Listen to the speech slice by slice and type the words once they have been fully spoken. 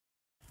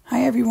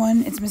Hi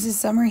everyone, it's Mrs.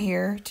 Summer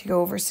here to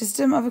go over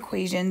System of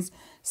Equations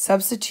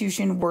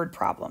Substitution word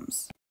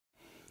problems.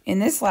 In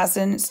this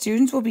lesson,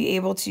 students will be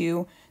able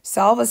to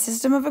solve a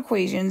system of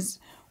equations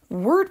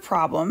word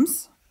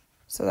problems.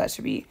 So that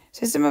should be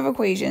System of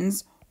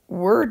Equations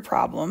word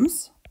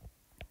problems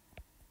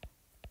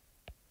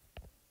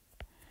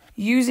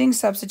using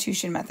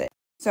substitution method.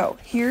 So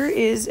here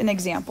is an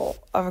example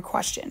of a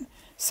question.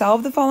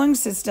 Solve the following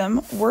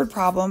system word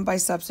problem by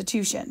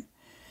substitution.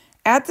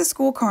 At the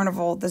school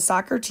carnival, the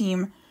soccer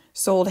team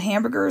sold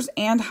hamburgers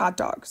and hot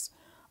dogs.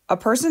 A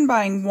person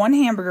buying one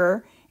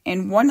hamburger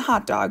and one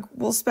hot dog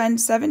will spend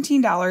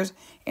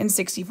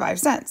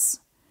 $17.65.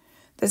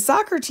 The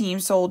soccer team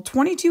sold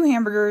 22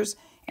 hamburgers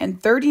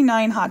and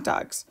 39 hot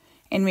dogs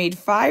and made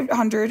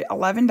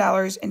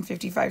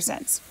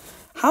 $511.55.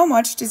 How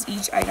much does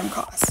each item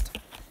cost?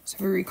 So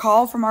if we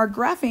recall from our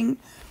graphing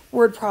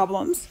word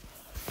problems,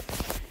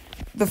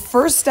 the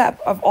first step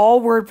of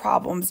all word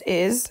problems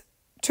is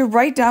to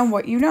write down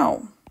what you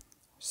know.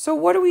 So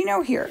what do we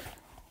know here?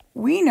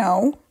 We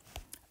know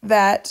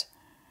that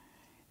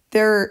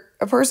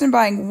a person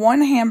buying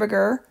one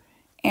hamburger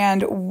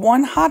and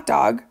one hot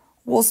dog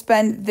will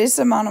spend this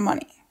amount of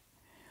money.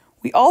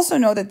 We also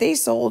know that they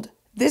sold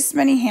this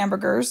many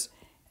hamburgers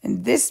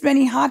and this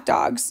many hot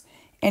dogs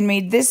and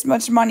made this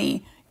much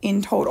money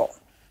in total.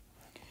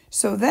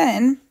 So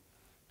then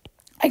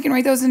I can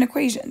write those in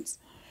equations.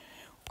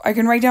 I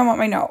can write down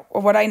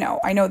what I know.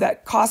 I know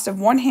that cost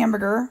of one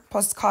hamburger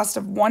plus cost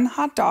of one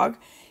hot dog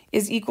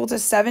is equal to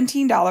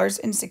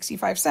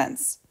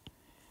 $17.65.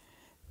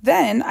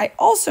 Then I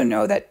also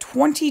know that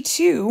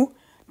 22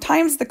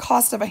 times the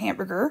cost of a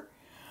hamburger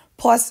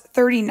plus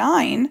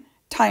 39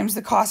 times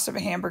the cost of a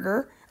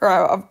hamburger,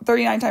 or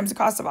 39 times the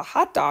cost of a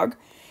hot dog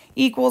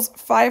equals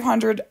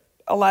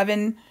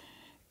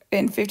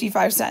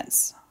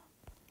 $511.55.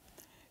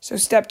 So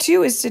step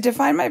 2 is to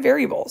define my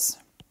variables.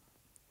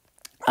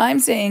 I'm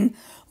saying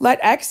let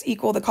X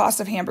equal the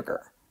cost of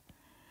hamburger.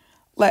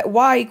 Let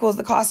Y equals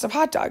the cost of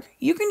hot dog.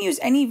 You can use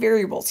any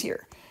variables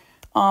here.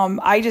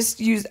 I just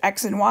use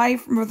X and Y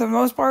for the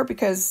most part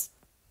because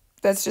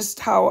that's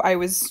just how I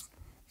was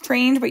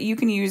trained. But you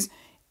can use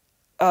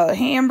a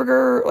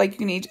hamburger, like you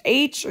can use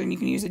H, or you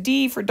can use a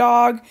D for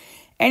dog,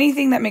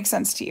 anything that makes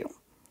sense to you.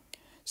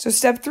 So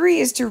step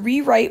 3 is to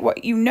rewrite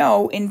what you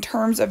know in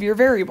terms of your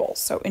variables.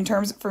 So in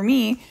terms of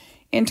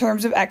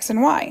X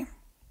and Y.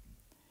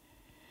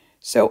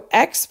 So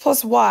X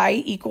plus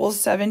Y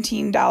equals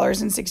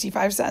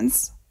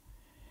 $17.65.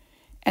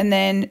 And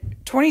then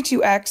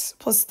 22X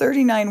plus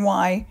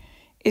 39Y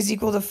is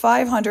equal to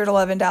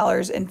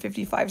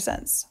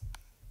 $511.55.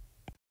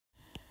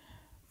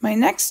 My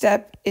next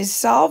step is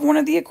solve one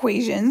of the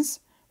equations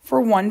for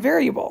one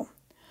variable.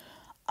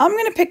 I'm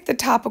going to pick the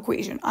top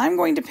equation. I'm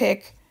going to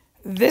pick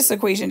this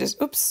equation to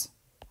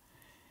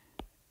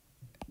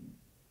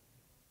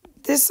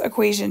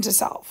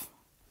solve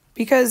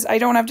because I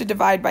don't have to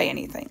divide by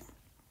anything.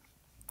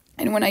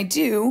 And when I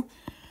do,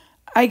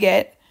 I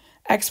get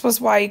X plus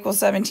Y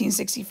equals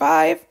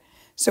 $17.65.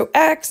 So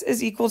X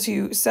is equal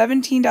to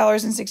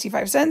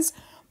 $17.65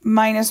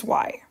 minus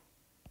Y.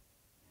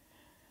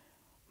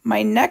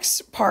 My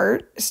next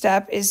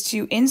step is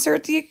to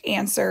insert the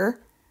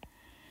answer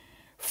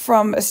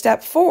from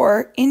step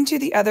 4 into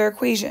the other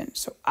equation.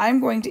 So I'm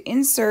going to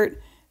insert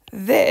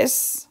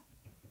this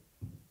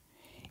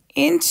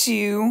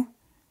into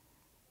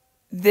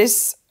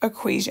this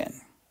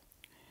equation.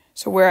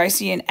 So where I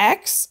see an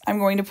X, I'm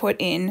going to put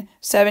in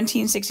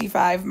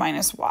 $17.65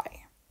 minus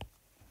Y.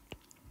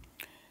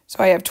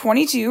 So I have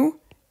 22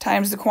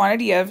 times the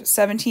quantity of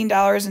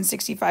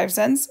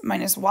 $17.65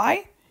 minus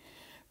Y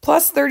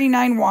plus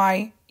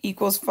 39Y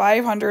equals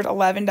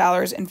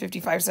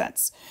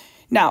 $511.55.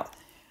 Now,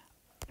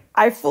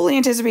 I fully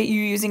anticipate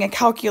you using a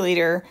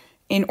calculator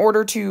in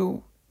order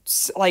to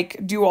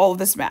do all of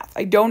this math.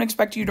 I don't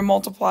expect you to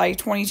multiply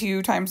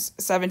 22 times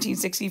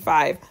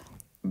 1765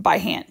 by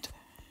hand.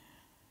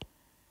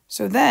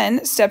 So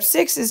then step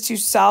 6 is to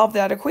solve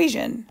that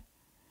equation.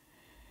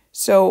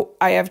 So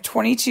I have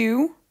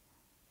 22,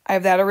 I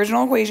have that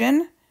original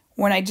equation.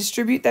 When I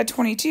distribute that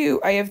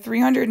 22, I have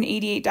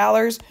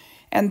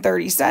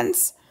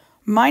 $388.30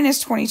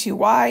 minus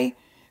 22y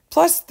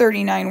plus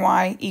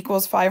 39y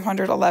equals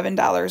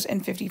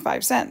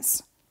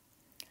 $511.55.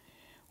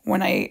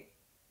 When I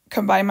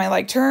combine my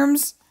like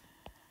terms,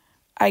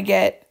 I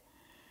get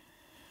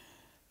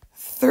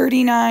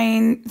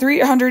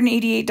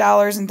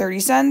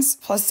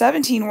 $388.30 plus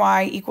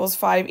 17y equals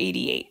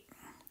 $588.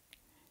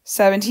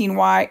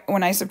 17y,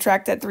 when I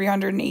subtract that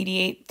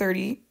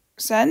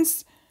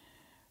 $388.30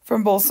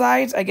 from both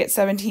sides, I get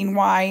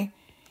 17y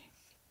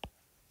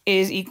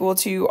is equal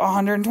to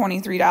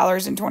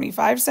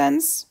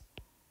 $123.25.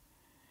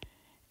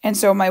 And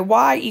so my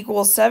y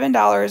equals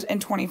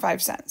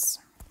 $7.25.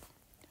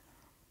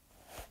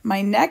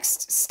 My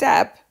next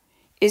step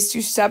is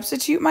to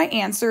substitute my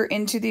answer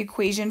into the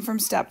equation from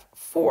step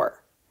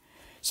 4.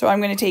 So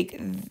I'm going to take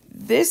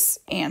this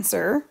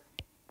answer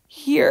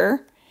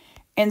here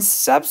and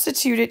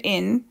substitute it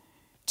in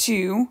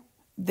to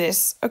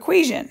this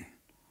equation.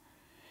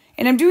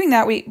 And I'm doing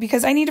that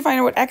because I need to find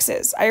out what x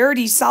is. I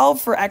already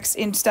solved for x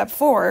in step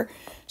 4,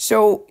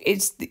 so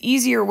it's the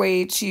easier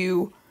way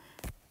to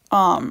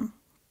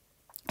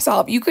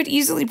solve. You could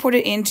easily put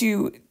it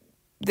into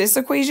this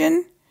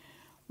equation,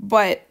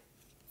 but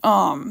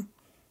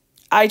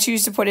I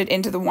choose to put it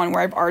into the one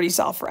where I've already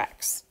solved for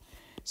x.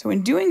 So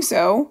in doing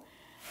so,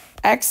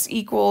 x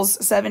equals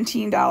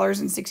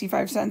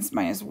 $17.65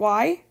 minus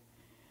y.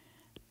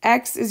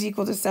 X is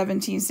equal to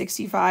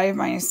 $17.65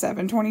 minus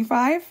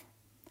 $7.25.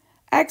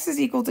 X is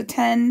equal to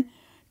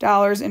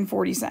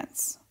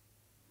 $10.40.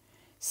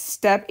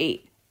 Step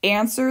 8,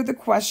 answer the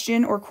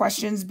question or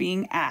questions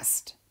being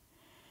asked.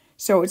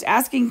 So it's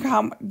asking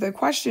how the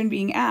question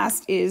being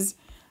asked is,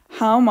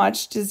 how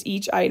much does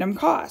each item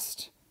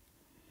cost?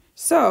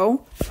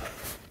 So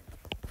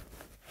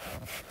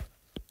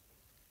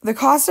the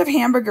cost of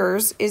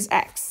hamburgers is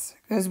x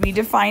because we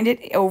defined it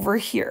over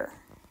here.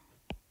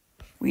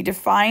 We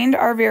defined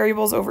our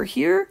variables over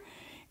here,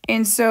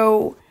 and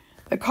so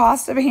the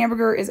cost of a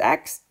hamburger is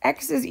x.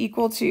 X is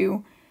equal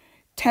to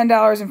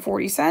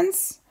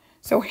 $10.40.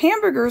 So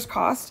hamburgers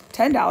cost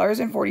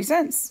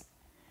 $10.40.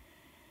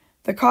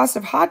 The cost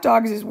of hot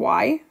dogs is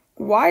y.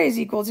 Y is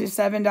equal to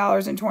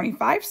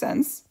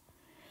 $7.25.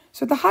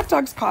 So the hot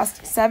dogs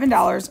cost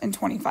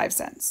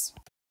 $7.25.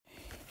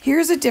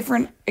 Here's a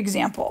different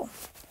example.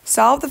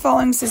 Solve the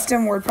following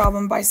system word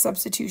problem by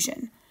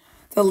substitution.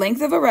 The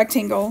length of a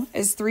rectangle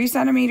is 3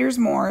 centimeters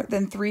more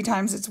than 3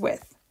 times its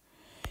width.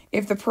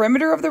 If the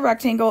perimeter of the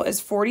rectangle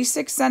is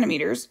 46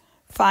 centimeters,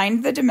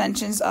 find the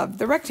dimensions of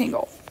the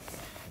rectangle.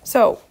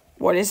 So,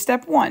 what is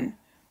step 1?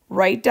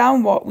 Write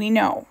down what we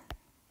know.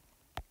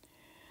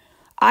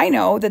 I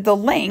know that the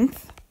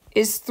length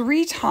is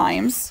 3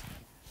 times,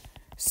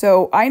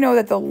 so I know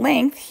that the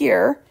length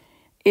here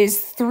is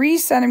 3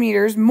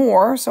 centimeters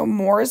more, so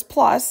more is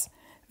plus,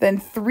 than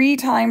 3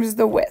 times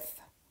the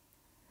width.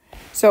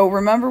 So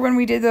remember when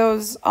we did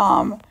those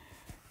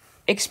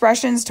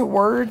expressions to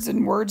words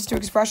and words to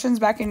expressions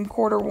back in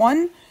quarter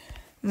 1?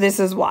 This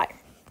is why.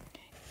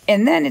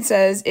 And then it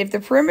says, if the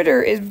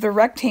perimeter of the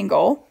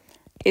rectangle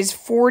is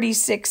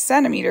 46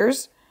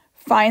 centimeters,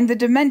 find the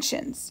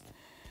dimensions.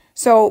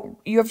 So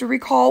you have to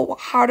recall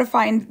how to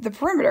find the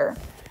perimeter.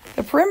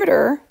 The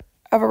perimeter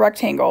of a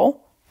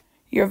rectangle,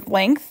 you have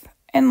length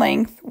and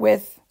length,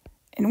 width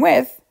and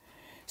width.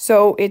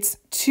 So it's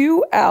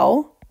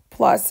 2L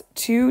plus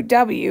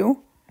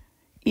 2W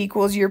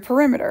equals your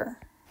perimeter.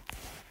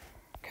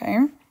 Okay.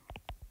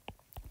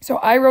 So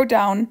I wrote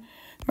down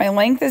my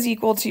length is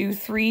equal to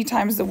 3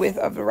 times the width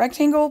of the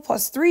rectangle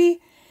plus 3,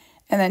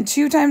 and then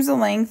 2 times the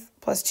length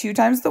plus 2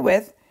 times the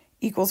width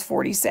equals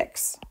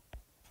 46.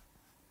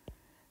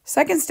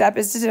 Second step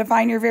is to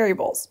define your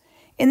variables.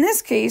 In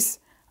this case,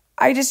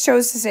 I just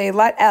chose to say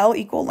let L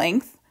equal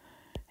length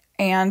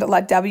and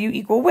let W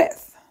equal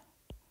width.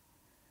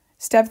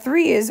 Step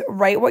 3 is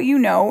write what you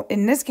know,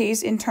 in this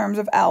case, in terms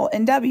of L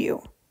and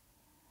W.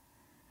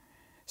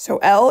 So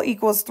L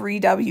equals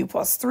 3W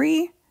plus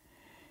 3.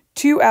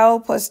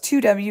 2L plus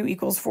 2W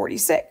equals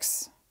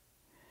 46.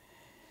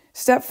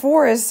 Step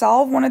 4 is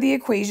solve one of the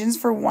equations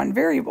for one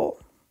variable.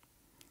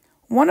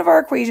 One of our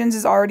equations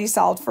is already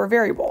solved for a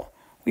variable.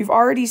 We've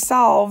already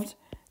solved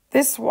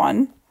this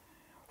one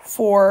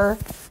or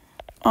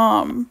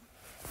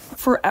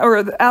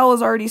the L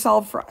is already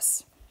solved for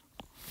us.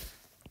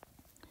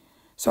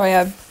 So I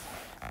have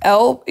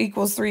L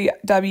equals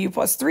 3W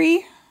plus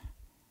 3.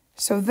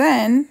 So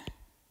then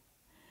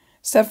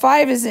step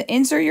 5 is to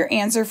insert your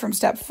answer from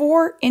step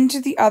 4 into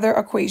the other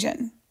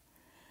equation.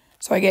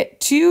 So I get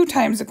 2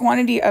 times the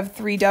quantity of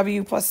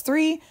 3W plus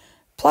 3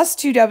 plus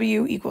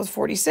 2W equals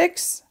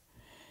 46.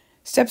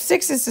 Step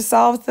 6 is to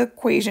solve the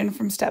equation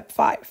from step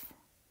 5.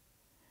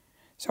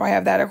 So I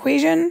have that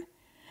equation.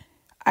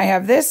 I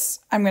have this.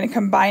 I'm going to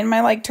combine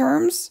my like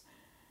terms.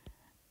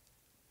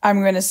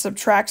 I'm going to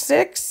subtract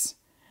 6.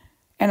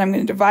 And I'm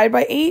going to divide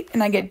by 8,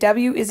 and I get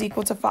W is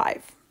equal to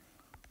 5.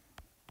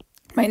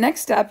 My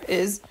next step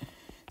is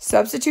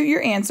substitute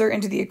your answer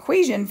into the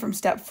equation from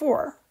step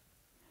 4.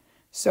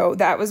 So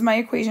that was my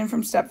equation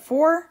from step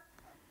 4.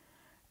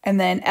 And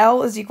then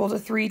L is equal to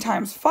 3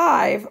 times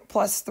 5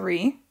 plus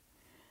 3.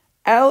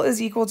 L is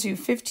equal to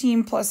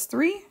 15 plus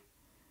 3.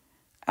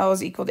 L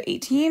is equal to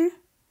 18.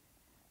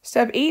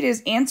 Step 8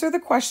 is answer the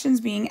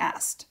questions being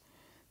asked.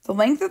 The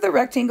length of the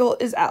rectangle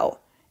is L.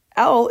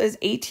 L is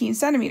 18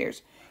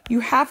 centimeters. You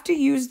have to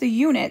use the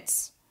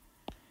units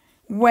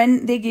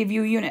when they give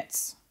you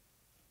units.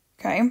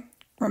 Okay?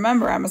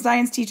 Remember, I'm a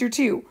science teacher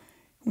too.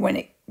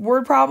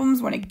 Word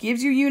problems, when it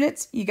gives you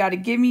units, you got to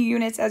give me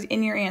units as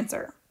in your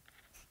answer.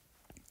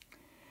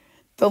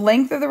 The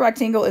length of the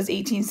rectangle is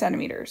 18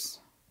 centimeters.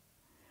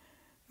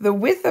 The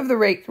width of the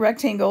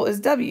rectangle is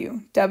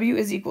W. W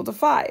is equal to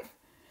 5.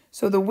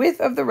 So the width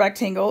of the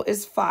rectangle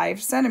is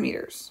 5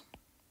 centimeters.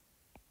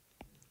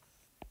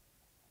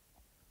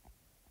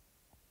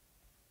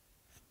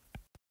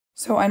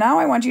 So now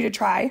I want you to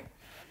try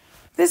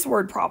this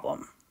word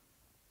problem.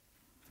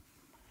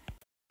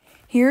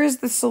 Here is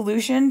the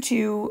solution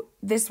to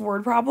this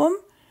word problem,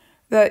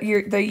 the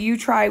you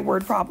try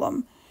word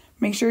problem.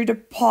 Make sure to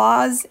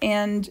pause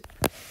and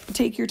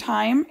take your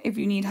time. If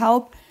you need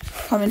help,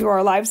 come into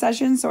our live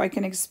session so I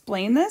can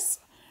explain this.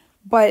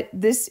 But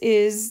this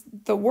is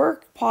the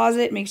work. Pause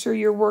it. Make sure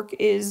your work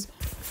is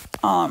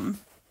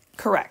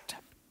correct.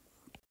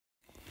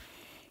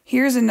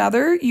 Here's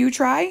another you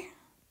try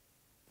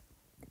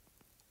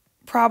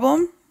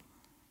problem.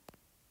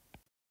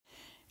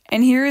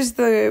 And here's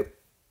the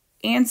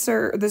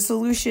answer, the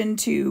solution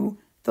to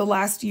the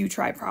last you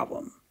try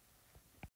problem.